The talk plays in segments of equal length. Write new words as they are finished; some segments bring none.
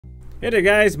Hey there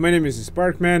guys, my name is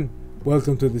Sparckman.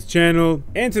 Welcome to this channel.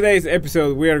 In today's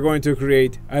episode we are going to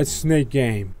create a snake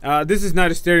game. This is not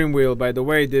a steering wheel, by the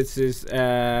way. This is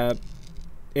a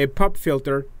pop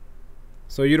filter,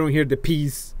 so you don't hear the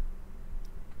P's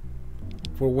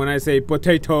for when I say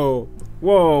potato.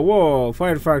 Whoa,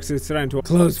 Firefox is trying to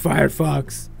close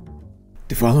Firefox.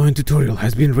 The following tutorial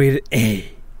has been rated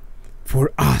A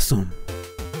for awesome.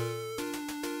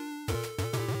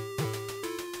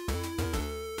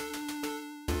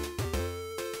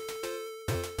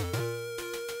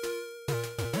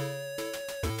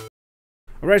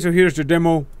 Alright, so here's the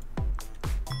demo.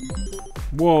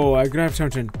 Whoa, I grabbed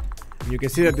something. You can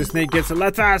see that the snake gets a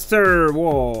lot faster.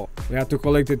 Whoa, we have to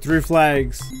collect the 3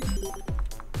 flags.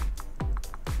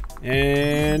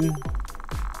 And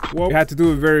whoa, we have to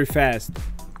do it very fast.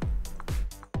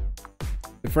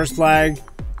 The first flag,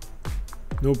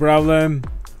 no problem.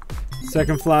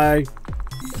 Second flag.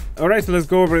 Alright, so let's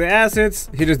go over the assets.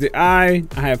 Here is the eye.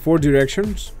 I have 4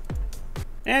 directions.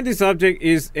 And this object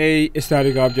is a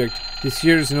static object. This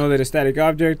here is another static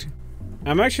object.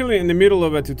 I'm actually in the middle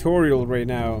of a tutorial right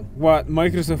now. What?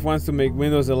 Microsoft wants to make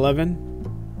Windows 11?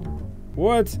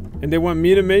 What? And they want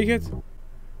me to make it?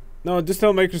 No, just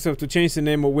tell Microsoft to change the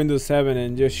name of Windows 7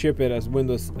 and just ship it as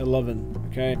Windows 11.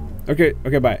 Okay?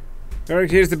 Okay, bye.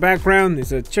 Alright, here's the background.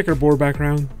 It's a checkerboard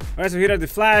background. Alright, so here are the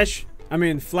flags. I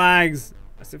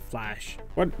said flash.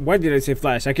 Why did I say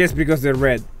flash? I guess because they're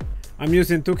red. I'm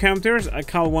using 2 counters. I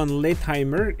call one late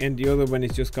timer and the other one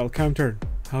is just called counter.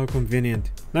 How convenient.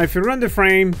 Now if you run the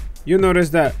frame, you notice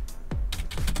that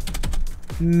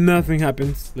nothing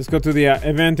happens. Let's go to the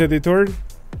event editor.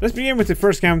 Let's begin with the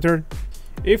first counter.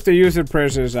 If the user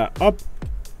presses up,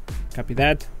 copy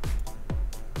that,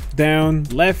 down,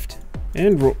 left,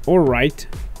 and or right.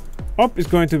 Up is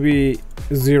going to be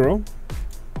 0,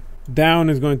 down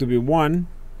is going to be 1,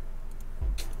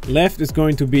 left is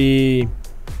going to be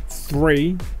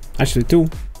 3, actually 2,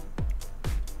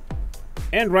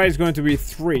 and right is going to be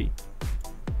 3.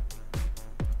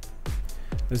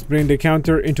 Let's bring the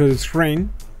counter into the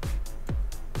screen.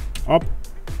 Up,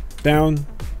 down,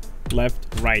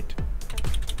 left, right.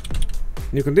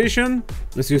 New condition.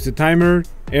 Let's use the timer.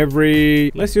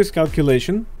 Let's use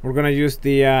calculation. We're gonna use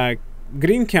the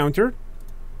green counter.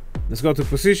 Let's go to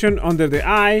position under the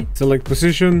eye, select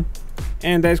position,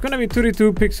 and there's gonna be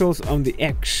 32 pixels on the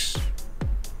X.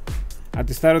 At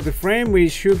the start of the frame, we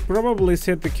should probably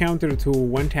set the counter to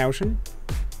 1000.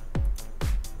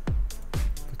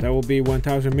 That will be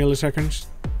 1000 milliseconds.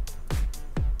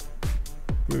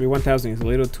 Maybe 1000 is a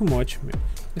little too much.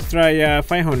 Let's try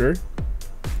 500.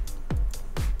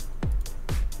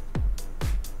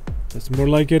 That's more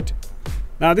like it.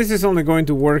 Now this is only going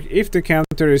to work if the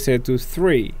counter is set to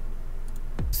 3.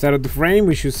 Start of the frame,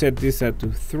 we should set this to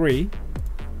 3.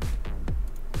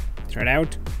 Try it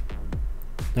out.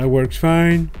 That works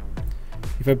fine.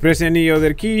 If I press any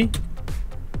other key,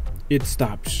 it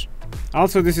stops.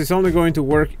 Also, this is only going to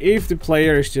work if the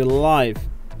player is still alive.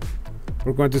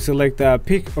 We're going to select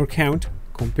pick or count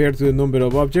compared to the number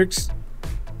of objects.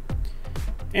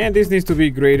 And this needs to be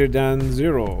greater than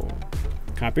 0.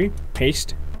 Copy,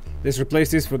 paste. Let's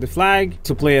replace this for the flag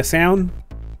to play a sound.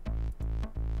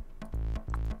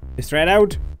 Let's try it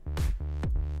out.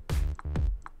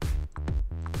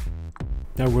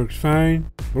 That works fine.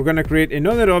 We're gonna create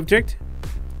another object,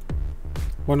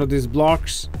 one of these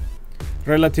blocks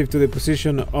relative to the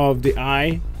position of the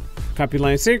eye. Copy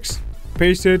line 6,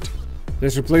 paste it.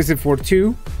 Let's replace it for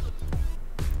 2.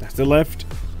 That's the left.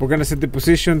 We're gonna set the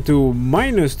position to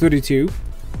 -32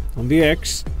 on the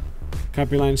X.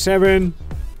 Copy line 7,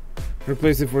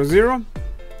 replace it for 0.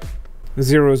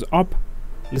 0 is up.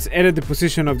 Let's edit the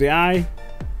position of the eye.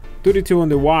 32 on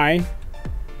the Y.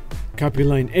 Copy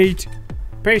line 8,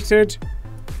 paste it.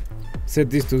 Set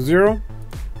this to 0.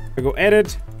 I go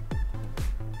edit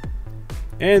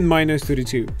and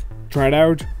 -32. Try it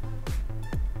out.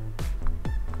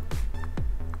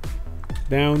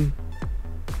 Down,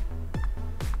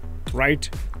 right,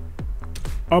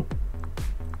 up,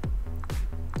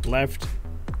 left,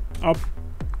 up.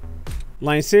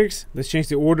 Line 6. Let's change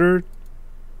the order.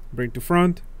 Bring to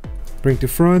front, bring to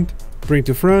front, bring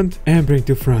to front, and bring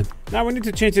to front. Now we need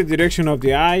to change the direction of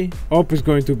the eye. Up is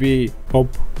going to be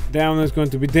up. Down is going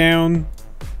to be down.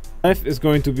 Left is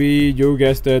going to be, you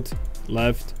guessed it,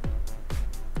 left.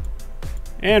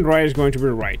 And right is going to be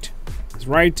right. It's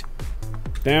right,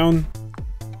 down,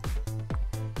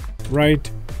 right,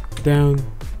 down,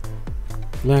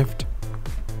 left,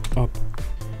 up.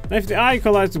 Now if the eye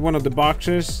collides with one of the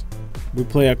boxes, we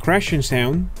play a crashing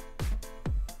sound.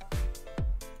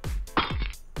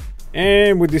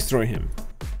 And we destroy him.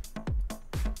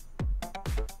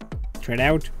 Try it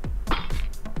out.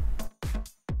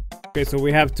 Okay, so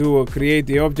we have to create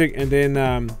the object and then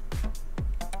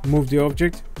move the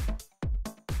object.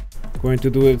 Going to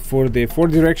do it for the 4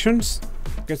 directions.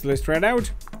 Okay, so let's try it out.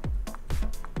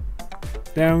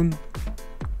 Down,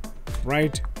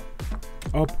 right,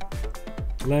 up,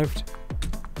 left,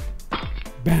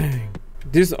 bang.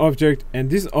 This object and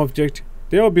this object,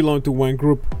 they all belong to one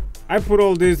group. I put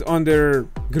all this under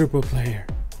Grupo Player.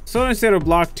 So instead of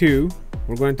block 2,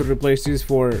 we're going to replace this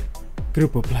for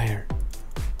Grupo Player.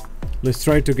 Let's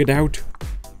try to get out.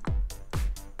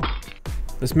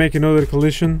 Let's make another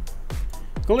collision.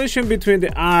 Collision between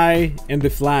the eye and the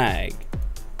flag.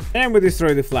 And we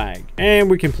destroy the flag.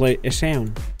 And we can play a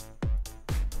sound.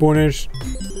 Punish.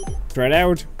 Try it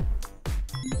out.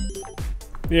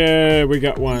 Yeah, we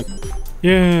got one.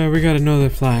 Yeah, we got another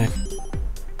flag.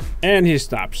 And he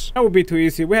stops. That would be too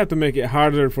easy. We have to make it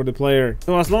harder for the player.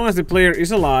 So as long as the player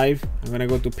is alive, I'm gonna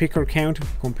go to picker count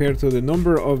compared to the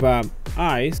number of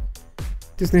eyes.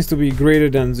 This needs to be greater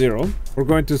than 0. We're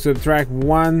going to subtract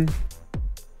 1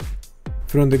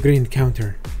 from the green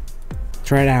counter.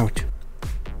 Try it out.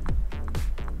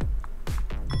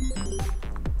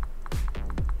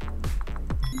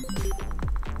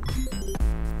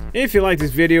 If you like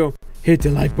this video, hit the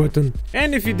like button.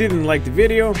 And if you didn't like the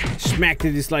video, smack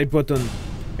the dislike button.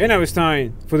 And now it's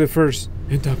time for the first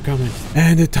and top comment.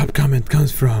 And the top comment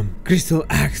comes from Crystal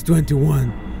Axe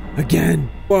 21. Again.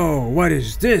 Whoa, what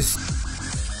is this?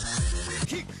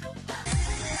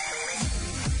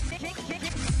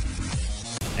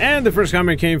 And the first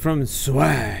comment came from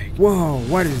Swag. Whoa,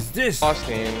 what is this?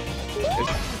 Austin.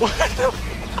 What the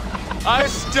I'm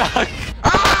stuck.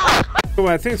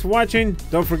 Well, thanks for watching.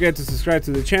 Don't forget to subscribe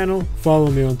to the channel,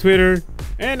 follow me on Twitter,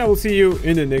 and I will see you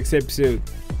in the next episode.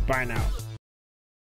 Bye now.